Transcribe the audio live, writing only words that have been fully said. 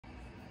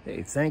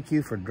Hey, thank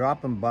you for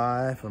dropping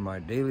by for my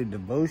daily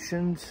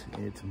devotions.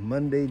 It's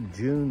Monday,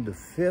 June the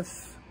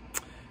 5th,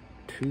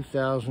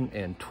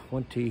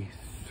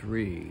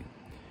 2023.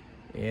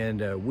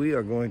 And we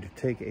are going to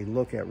take a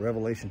look at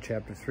Revelation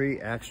chapter 3,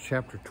 Acts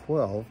chapter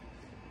 12,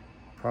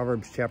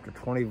 Proverbs chapter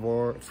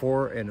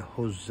 24, and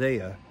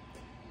Hosea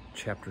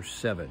chapter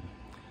 7.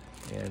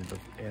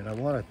 And I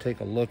want to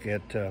take a look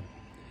at, I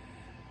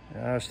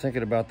was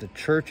thinking about the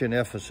church in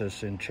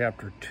Ephesus in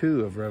chapter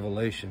 2 of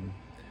Revelation.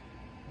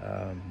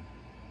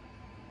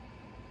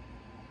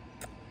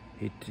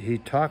 He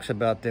talks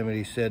about them, and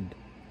he said,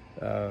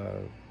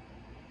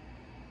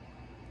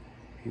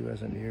 he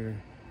wasn't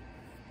here.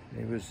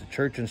 It was the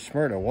church in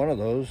Smyrna, one of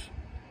those.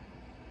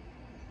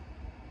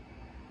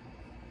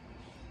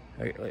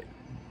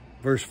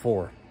 Verse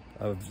 4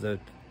 of the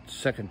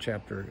second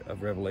chapter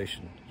of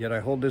Revelation. Yet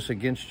I hold this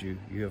against you.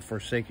 You have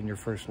forsaken your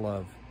first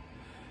love.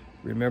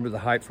 Remember the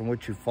height from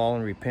which you've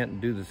fallen. Repent and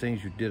do the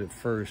things you did at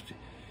first.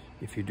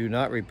 If you do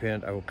not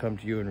repent, I will come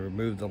to you and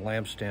remove the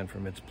lampstand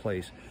from its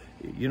place.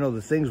 You know,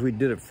 the things we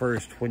did at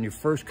first, when you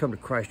first come to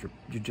Christ,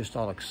 you're just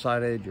all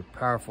excited, you're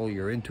powerful,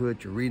 you're into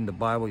it, you're reading the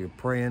Bible, you're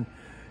praying,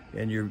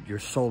 and you're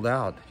sold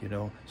out, you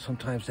know.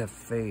 Sometimes that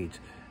fades.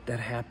 That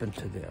happened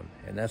to them.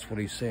 And that's what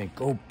he's saying.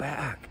 Go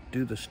back.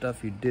 Do the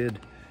stuff you did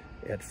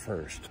at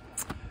first.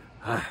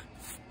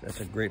 That's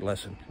a great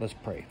lesson. Let's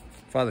pray.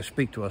 Father,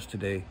 speak to us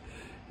today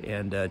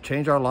and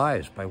change our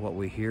lives by what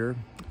we hear,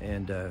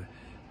 and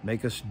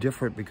make us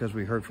different because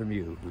we heard from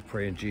you. We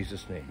pray in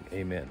Jesus' name.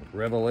 Amen.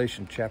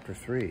 Revelation chapter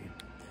 3.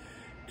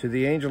 To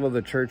the angel of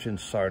the church in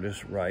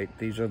Sardis write,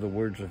 these are the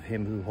words of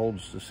him who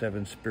holds the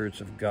 7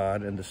 spirits of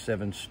God and the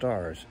 7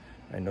 stars.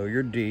 I know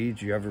your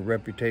deeds. You have a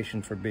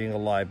reputation for being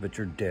alive, but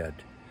you're dead.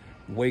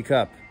 Wake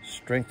up,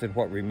 strengthen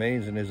what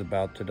remains and is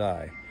about to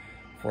die.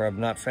 For I have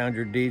not found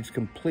your deeds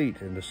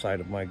complete in the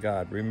sight of my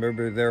God.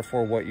 Remember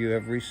therefore what you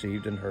have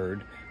received and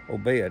heard.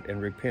 Obey it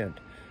and repent.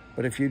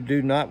 But if you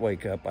do not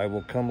wake up, I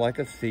will come like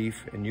a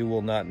thief, and you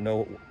will not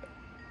know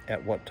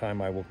at what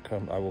time I will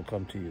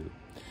come to you.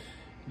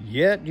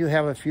 Yet you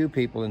have a few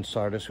people in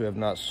Sardis who have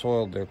not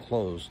soiled their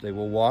clothes. They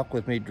will walk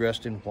with me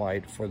dressed in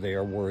white, for they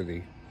are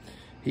worthy.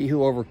 He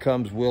who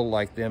overcomes will,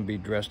 like them, be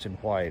dressed in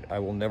white. I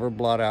will never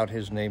blot out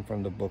his name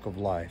from the book of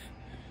life,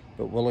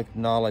 but will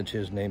acknowledge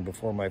his name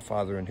before my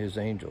Father and his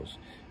angels.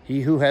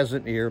 He who has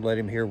an ear, let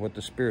him hear what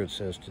the Spirit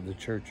says to the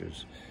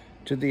churches.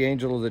 To the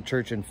angel of the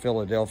church in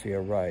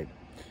Philadelphia write,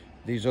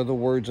 these are the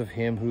words of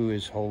him who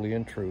is holy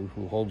and true,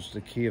 who holds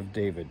the key of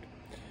David.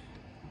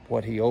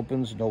 What he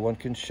opens, no one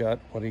can shut.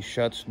 What he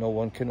shuts, no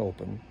one can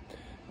open.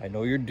 I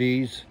know your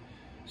deeds.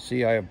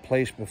 See, I have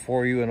placed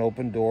before you an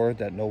open door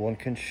that no one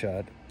can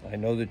shut. I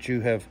know that you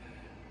have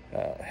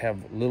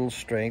little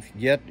strength,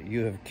 yet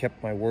you have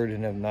kept my word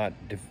and have not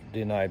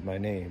denied my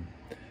name.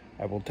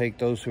 I will take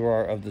those who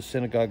are of the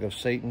synagogue of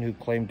Satan, who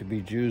claim to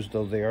be Jews,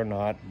 though they are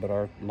not, but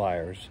are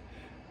liars.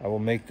 I will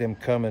make them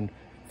come and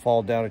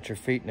fall down at your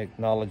feet and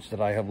acknowledge that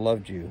I have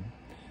loved you.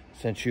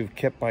 Since you've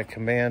kept my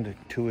command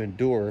to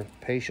endure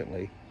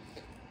patiently,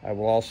 I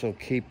will also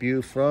keep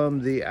you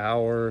from the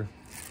hour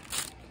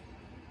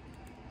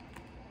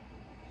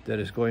that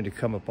is going to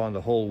come upon the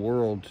whole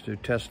world to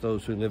test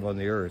those who live on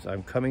the earth.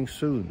 I'm coming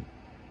soon.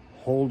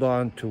 Hold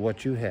on to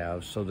what you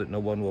have so that no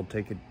one will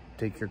take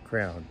your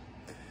crown.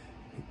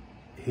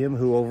 Him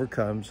who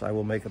overcomes, I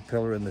will make a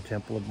pillar in the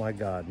temple of my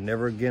God.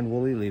 Never again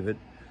will he leave it.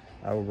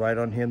 I will write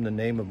on him the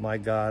name of my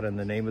God and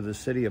the name of the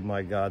city of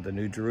my God, the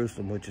new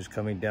Jerusalem, which is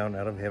coming down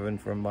out of heaven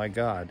from my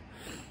God.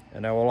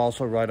 And I will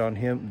also write on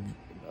him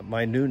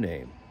my new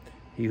name.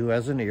 He who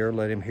has an ear,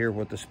 let him hear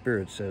what the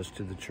Spirit says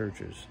to the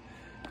churches.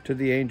 To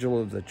the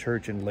angel of the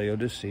church in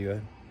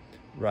Laodicea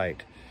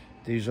write,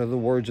 these are the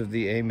words of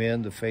the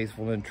Amen, the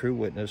faithful and true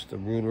witness, the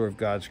ruler of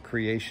God's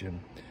creation.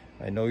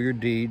 I know your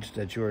deeds,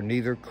 that you are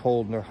neither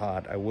cold nor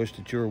hot. I wish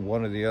that you were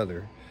one or the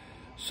other.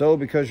 So,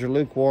 because you're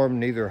lukewarm,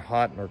 neither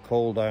hot nor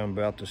cold, I am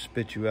about to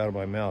spit you out of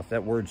my mouth.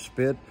 That word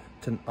spit,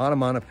 it's an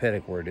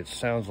onomatopoeic word. It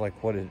sounds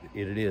like what it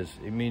is.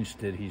 It means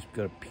that he's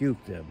going to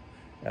puke them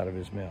out of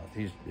his mouth.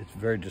 It's a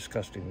very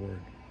disgusting word.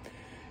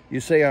 You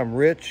say, I'm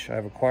rich,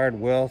 I've acquired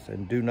wealth,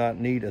 and do not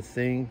need a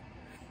thing.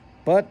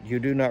 But you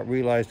do not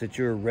realize that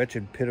you are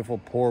wretched, pitiful,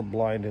 poor,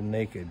 blind, and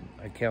naked.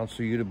 I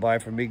counsel you to buy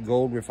from me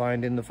gold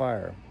refined in the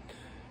fire,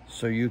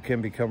 so you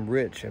can become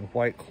rich, and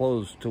white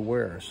clothes to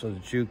wear, so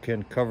that you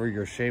can cover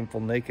your shameful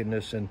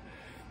nakedness, and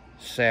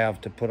salve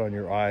to put on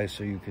your eyes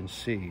so you can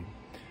see.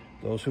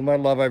 Those whom I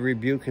love I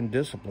rebuke and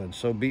discipline,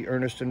 so be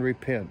earnest and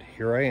repent.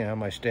 Here I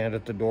am, I stand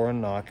at the door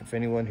and knock. If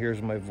anyone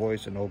hears my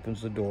voice and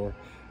opens the door,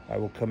 I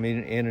will come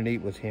in and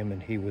eat with him,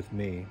 and he with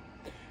me.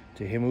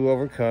 To him who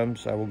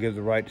overcomes, I will give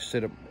the right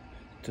to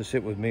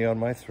sit with me on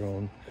my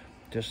throne,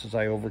 just as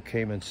I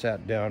overcame and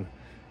sat down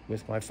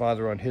with my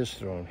Father on his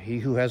throne. He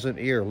who has an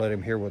ear, let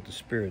him hear what the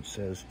Spirit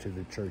says to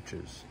the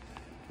churches.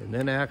 And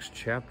then Acts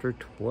chapter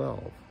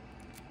 12.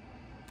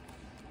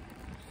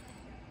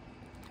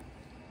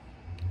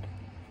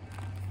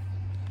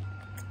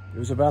 It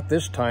was about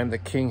this time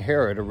that King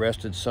Herod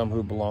arrested some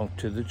who belonged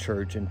to the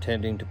church,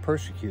 intending to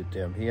persecute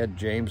them. He had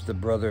James, the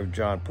brother of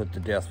John, put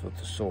to death with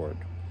the sword.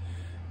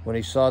 When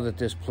he saw that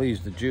this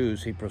pleased the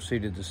Jews, he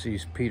proceeded to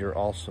seize Peter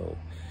also.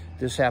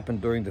 This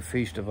happened during the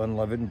Feast of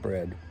Unleavened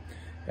Bread.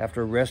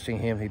 After arresting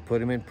him, he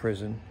put him in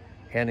prison,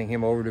 handing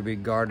him over to be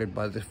guarded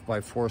by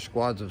 4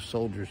 squads of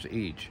soldiers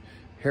each.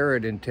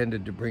 Herod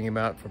intended to bring him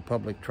out for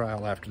public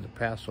trial after the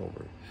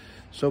Passover.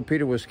 So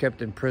Peter was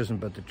kept in prison,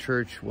 but the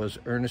church was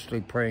earnestly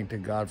praying to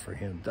God for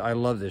him. I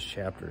love this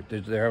chapter.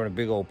 They're having a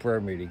big old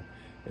prayer meeting,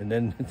 and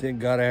then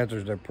God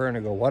answers their prayer, and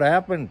they go, "What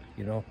happened?"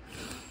 You know,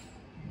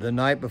 the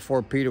night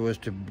before Herod was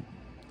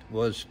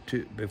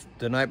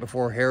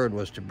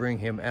to bring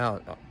him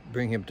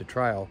to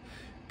trial,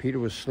 Peter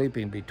was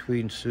sleeping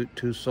between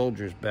 2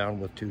 soldiers bound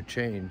with 2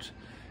 chains,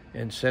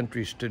 and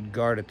sentries stood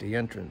guard at the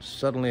entrance.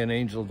 Suddenly an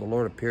angel of the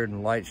Lord appeared,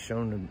 and light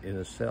shone in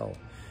a cell.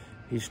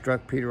 He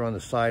struck Peter on the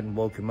side and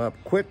woke him up.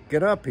 "Quick,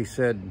 get up," he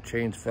said, and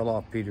chains fell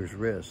off Peter's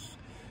wrists.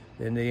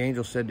 Then the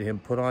angel said to him,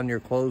 "Put on your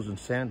clothes and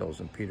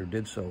sandals," and Peter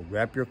did so.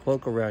 "Wrap your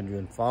cloak around you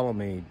and follow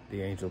me,"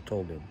 the angel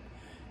told him.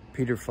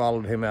 Peter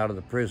followed him out of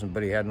the prison,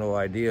 but he had no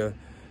idea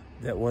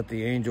that what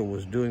the angel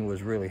was doing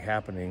was really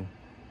happening.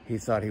 He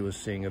thought he was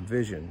seeing a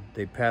vision.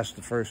 They passed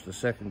the first and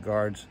second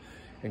guards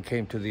and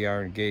came to the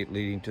iron gate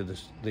leading to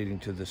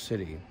the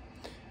city.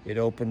 It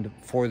opened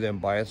for them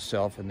by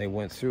itself, and they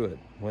went through it.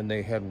 When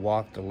they had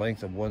walked the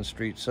length of one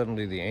street,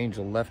 suddenly the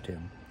angel left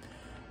him.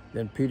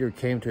 Then Peter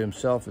came to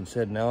himself and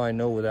said, "Now I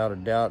know without a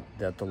doubt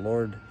that the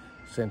Lord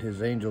sent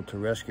his angel to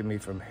rescue me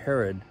from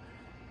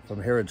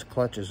Herod's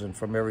clutches, and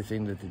from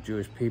everything that the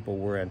Jewish people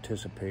were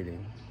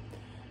anticipating."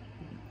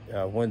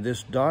 When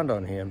this dawned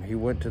on him, he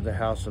went to the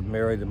house of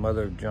Mary, the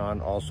mother of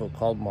John, also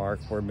called Mark,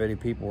 where many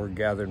people were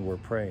gathered and were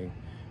praying.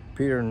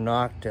 Peter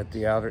knocked at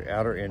the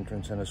outer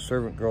entrance, and a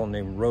servant girl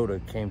named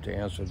Rhoda came to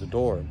answer the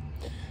door.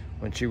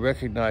 When she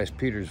recognized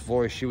Peter's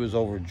voice, she was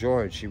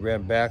overjoyed. She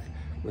ran back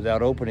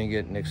without opening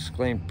it and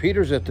exclaimed,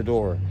 "Peter's at the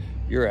door."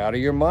 "You're out of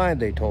your mind,"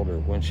 they told her.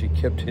 When she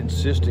kept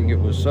insisting it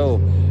was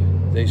so,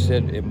 they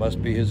said it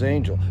must be his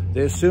angel.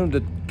 They assumed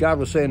that God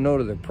was saying no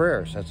to their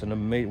prayers. That's an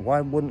amazing.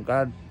 Why wouldn't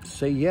God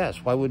say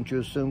yes? Why wouldn't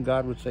you assume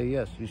God would say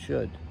yes? You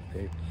should.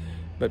 Okay?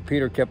 But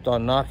Peter kept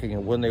on knocking,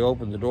 and when they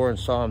opened the door and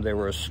saw him, they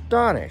were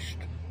astonished.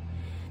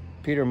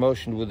 Peter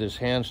motioned with his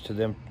hands to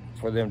them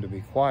for them to be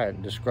quiet,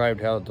 and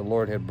described how the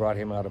Lord had brought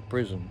him out of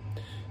prison.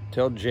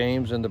 "Tell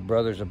James and the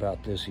brothers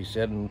about this," he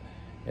said, and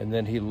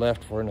then he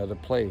left for another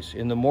place.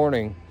 In the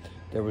morning,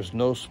 there was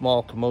no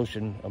small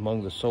commotion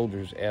among the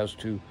soldiers as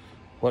to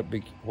what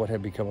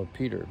had become of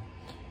Peter.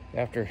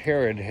 After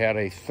Herod had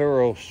a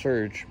thorough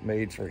search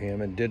made for him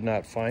and did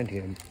not find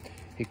him,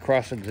 he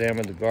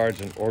cross-examined the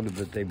guards and ordered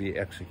that they be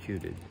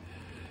executed.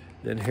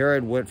 Then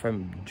Herod went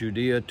from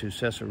Judea to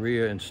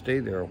Caesarea and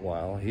stayed there a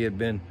while. He had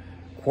been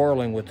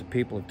quarreling with the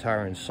people of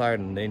Tyre and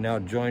Sidon. They now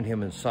joined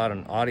him and sought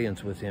an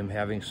audience with him,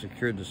 having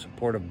secured the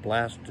support of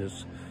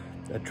Blastus,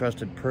 a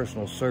trusted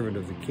personal servant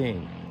of the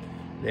king.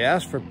 They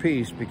asked for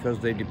peace because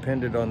they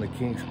depended on the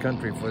king's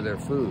country for their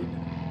food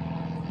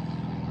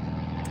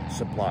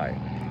supply.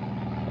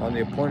 On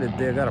the appointed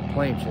day, I got a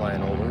plane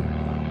flying over.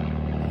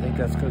 I think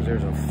that's because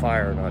there's a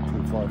fire not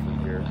too far from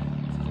here.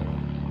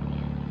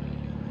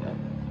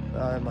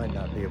 It might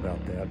not be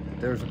about that,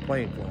 but there's a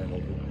plane flying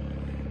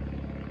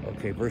over.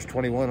 Okay, verse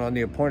 21, on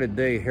the appointed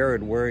day,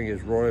 Herod, wearing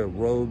his royal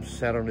robes,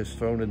 sat on his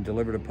throne and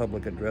delivered a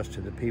public address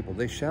to the people.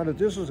 They shouted,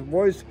 "This is the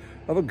voice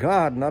of a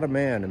God, not a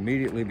man."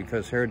 Immediately,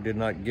 because Herod did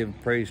not give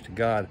praise to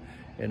God,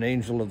 an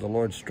angel of the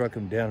Lord struck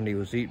him down, and he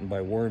was eaten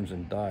by worms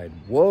and died.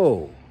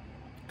 Whoa!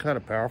 Kind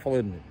of powerful,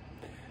 isn't it?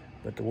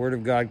 But the word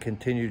of God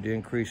continued to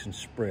increase and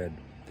spread.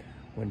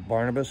 When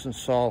Barnabas and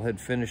Saul had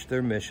finished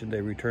their mission,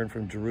 they returned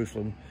from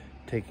Jerusalem,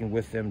 taking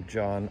with them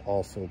John,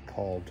 also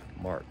called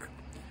Mark.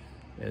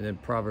 And then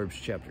Proverbs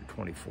chapter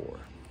 24.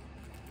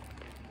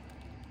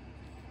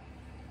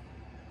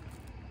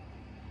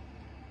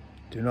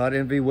 Do not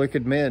envy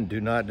wicked men.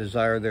 Do not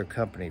desire their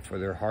company, for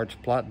their hearts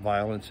plot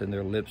violence and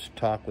their lips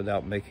talk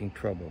without making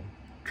trouble.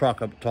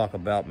 Talk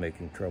about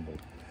making trouble.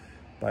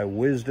 By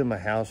wisdom a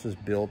house is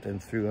built,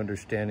 and through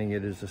understanding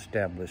it is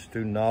established.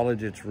 Through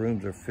knowledge its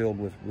rooms are filled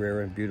with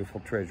rare and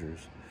beautiful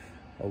treasures.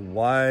 A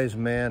wise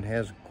man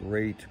has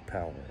great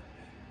power,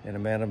 and a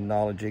man of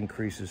knowledge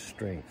increases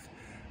strength.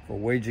 For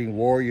waging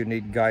war you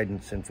need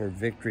guidance, and for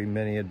victory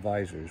many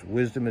advisors.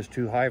 Wisdom is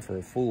too high for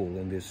a fool.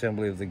 In the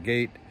assembly of the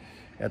gate,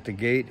 at the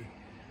gate,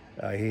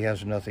 he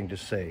has nothing to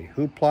say. He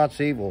who plots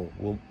evil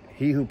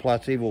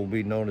will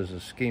be known as a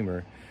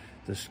schemer.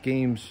 The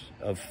schemes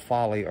of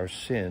folly are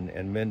sin,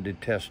 and men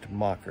detest a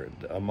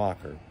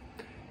mocker.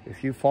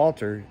 If you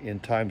falter in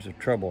times of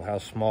trouble, how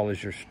small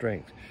is your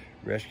strength?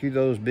 Rescue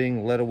those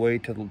being led away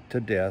to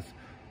death.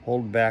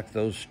 Hold back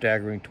those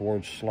staggering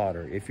towards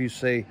slaughter. If you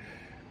say,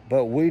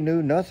 "But we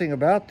knew nothing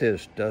about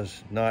this,"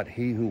 does not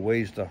he who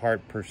weighs the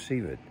heart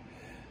perceive it?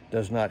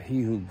 Does not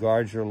he who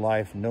guards your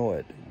life know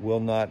it?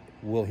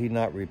 Will he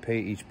not repay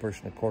each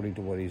person according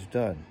to what he's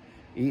done?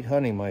 Eat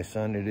honey, my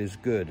son, it is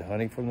good.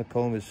 Honey from the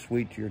comb is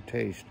sweet to your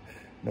taste.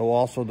 Know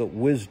also that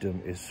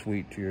wisdom is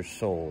sweet to your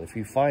soul. If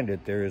you find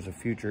it, there is a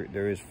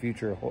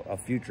future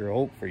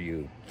hope for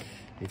you.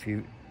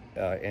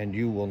 And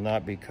you will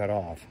not be cut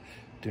off.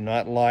 Do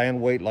not lie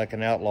in wait like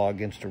an outlaw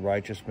against a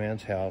righteous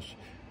man's house.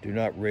 Do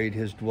not raid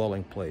his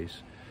dwelling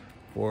place.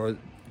 For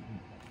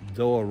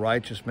though a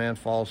righteous man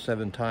falls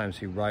 7 times,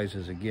 he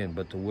rises again,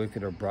 but the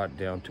wicked are brought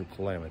down to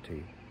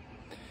calamity.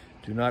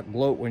 Do not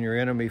gloat when your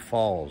enemy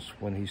falls.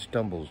 When he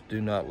stumbles,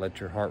 do not let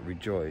your heart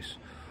rejoice.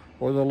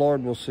 Or the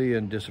Lord will see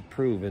and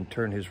disapprove and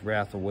turn his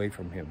wrath away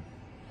from him.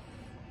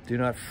 Do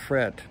not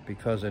fret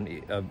because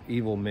of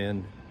evil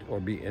men, or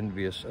be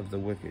envious of the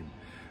wicked.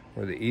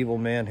 For the evil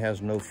man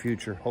has no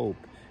future hope,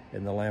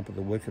 and the lamp of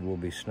the wicked will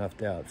be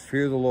snuffed out.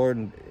 Fear the Lord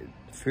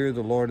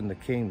and the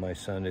King, my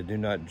son, and do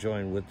not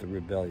join with the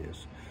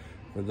rebellious.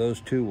 For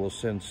those two will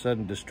send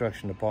sudden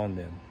destruction upon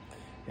them,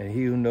 and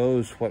who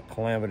knows what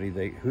calamity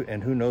they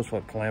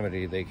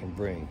can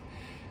bring.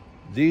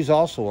 These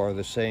also are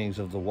the sayings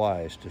of the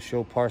wise. To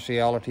show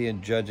partiality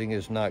in judging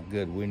is not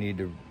good. We need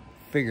to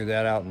figure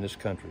that out in this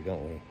country,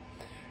 don't we?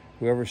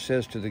 Whoever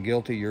says to the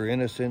guilty, you're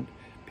innocent,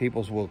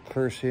 peoples will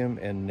curse him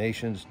and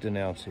nations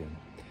denounce him.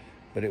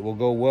 But it will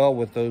go well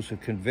with those who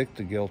convict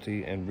the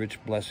guilty, and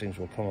rich blessings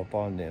will come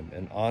upon them.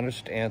 An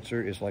honest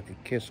answer is like a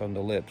kiss on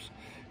the lips.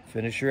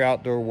 Finish your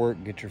outdoor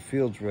work, get your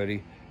fields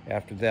ready.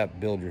 After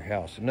that, build your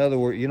house. In other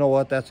words, you know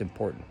what? That's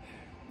important.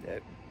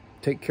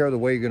 Take care of the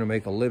way you're going to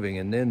make a living,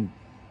 and then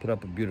put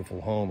up a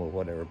beautiful home or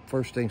whatever.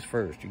 First things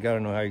first. You got to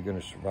know how you're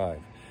going to survive.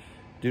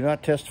 Do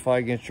not testify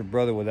against your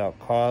brother without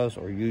cause,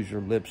 or use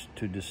your lips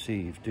to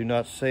deceive. Do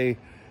not say,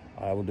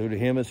 I will do to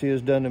him as he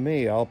has done to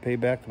me. I'll pay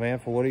back the man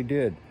for what he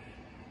did.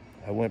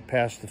 I went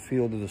past the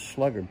field of the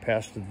sluggard,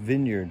 past the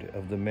vineyard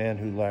of the man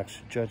who lacks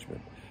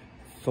judgment.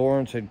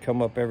 Thorns had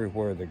come up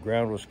everywhere. The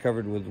ground was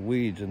covered with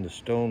weeds, and the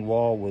stone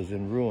wall was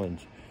in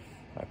ruins.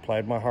 I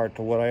applied my heart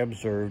to what I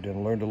observed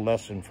and learned a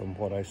lesson from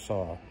what I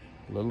saw.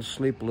 A little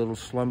sleep, a little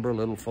slumber, a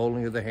little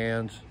folding of the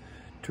hands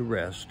to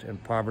rest,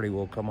 and poverty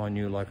will come on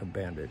you like a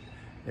bandit,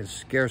 and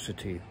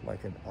scarcity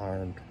like an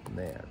armed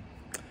man.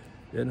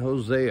 Then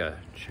Hosea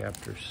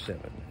chapter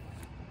 7.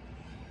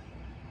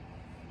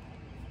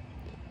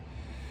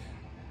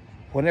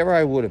 Whenever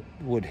I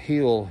would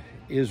heal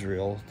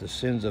Israel, the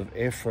sins of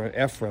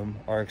Ephraim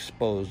are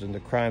exposed, and the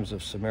crimes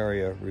of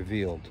Samaria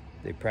revealed.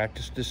 They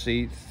practice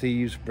deceit,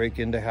 thieves break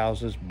into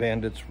houses,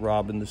 bandits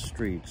rob in the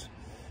streets.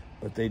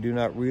 But they do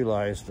not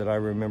realize that I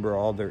remember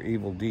all their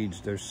evil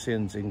deeds. Their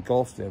sins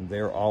engulf them. They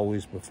are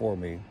always before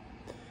me.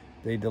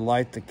 They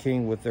delight the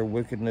king with their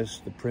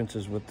wickedness, the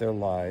princes with their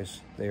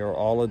lies. They are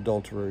all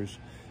adulterers,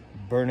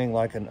 burning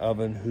like an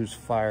oven whose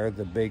fire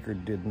the baker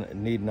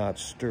need not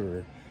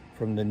stir,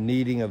 from the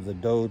kneading of the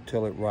dough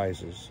till it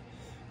rises.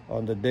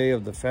 On the day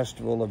of the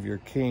festival of your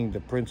king,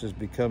 the princes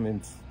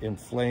become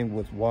inflamed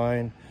with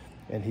wine,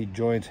 and he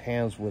joins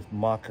hands with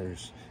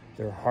mockers.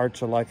 Their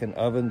hearts are like an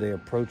oven. They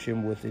approach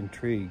him with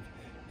intrigue.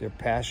 Their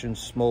passion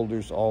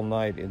smolders all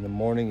night. In the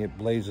morning it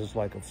blazes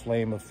like a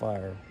flaming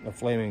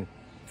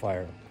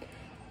fire.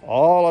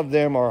 All of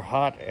them are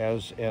hot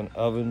as an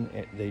oven.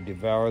 They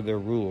devour their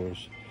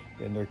rulers,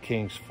 and their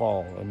kings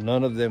fall, and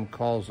none of them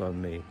calls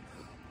on me.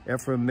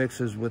 Ephraim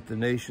mixes with the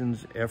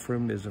nations.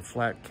 Ephraim is a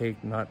flat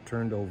cake not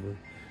turned over.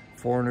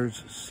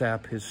 Foreigners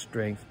sap his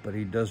strength, but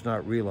he does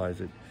not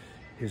realize it.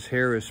 His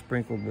hair is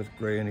sprinkled with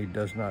gray, and he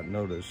does not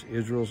notice.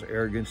 Israel's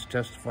arrogance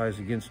testifies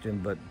against him,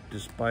 but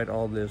despite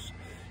all this,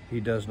 he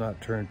does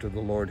not turn to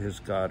the Lord his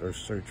God or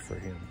search for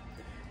him.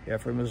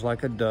 Ephraim is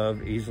like a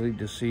dove, easily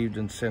deceived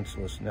and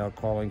senseless, now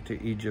calling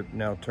to Egypt,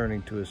 now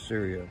turning to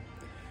Assyria.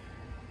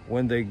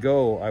 When they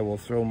go, I will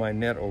throw my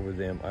net over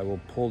them. I will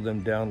pull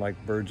them down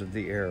like birds of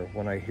the air.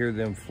 When I hear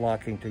them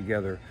flocking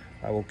together,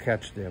 I will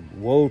catch them.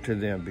 Woe to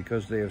them,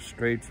 because they have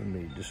strayed from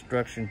me.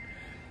 Destruction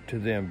to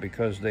them,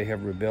 because they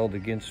have rebelled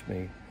against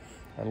me.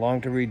 I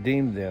long to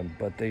redeem them,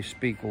 but they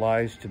speak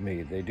lies to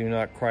me. They do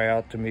not cry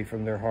out to me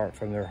from their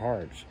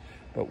hearts,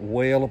 but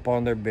wail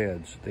upon their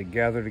beds. They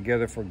gather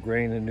together for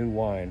grain and new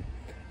wine,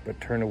 but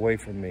turn away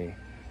from me.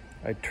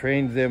 I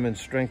trained them and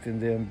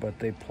strengthened them, but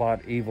they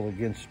plot evil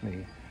against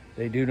me.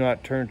 They do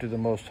not turn to the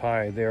Most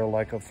High. They are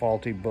like a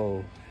faulty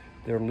bow.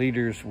 Their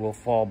leaders will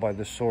fall by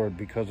the sword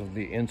because of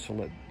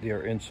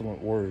their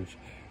insolent words.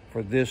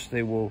 For this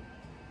they will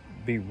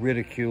be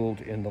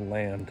ridiculed in the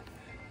land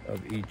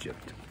of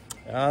Egypt.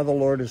 The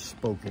Lord has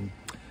spoken.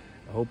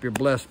 I hope you're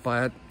blessed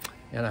by it,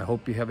 and I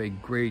hope you have a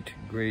great,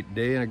 great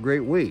day and a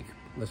great week.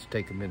 Let's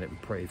take a minute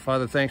and pray.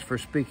 Father, thanks for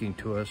speaking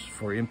to us,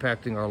 for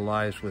impacting our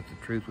lives with the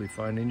truth we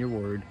find in your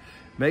word.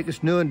 Make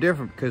us new and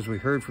different because we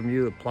heard from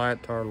you. Apply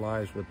it to our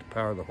lives with the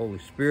power of the Holy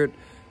Spirit.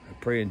 I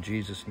pray in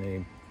Jesus'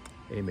 name,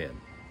 amen.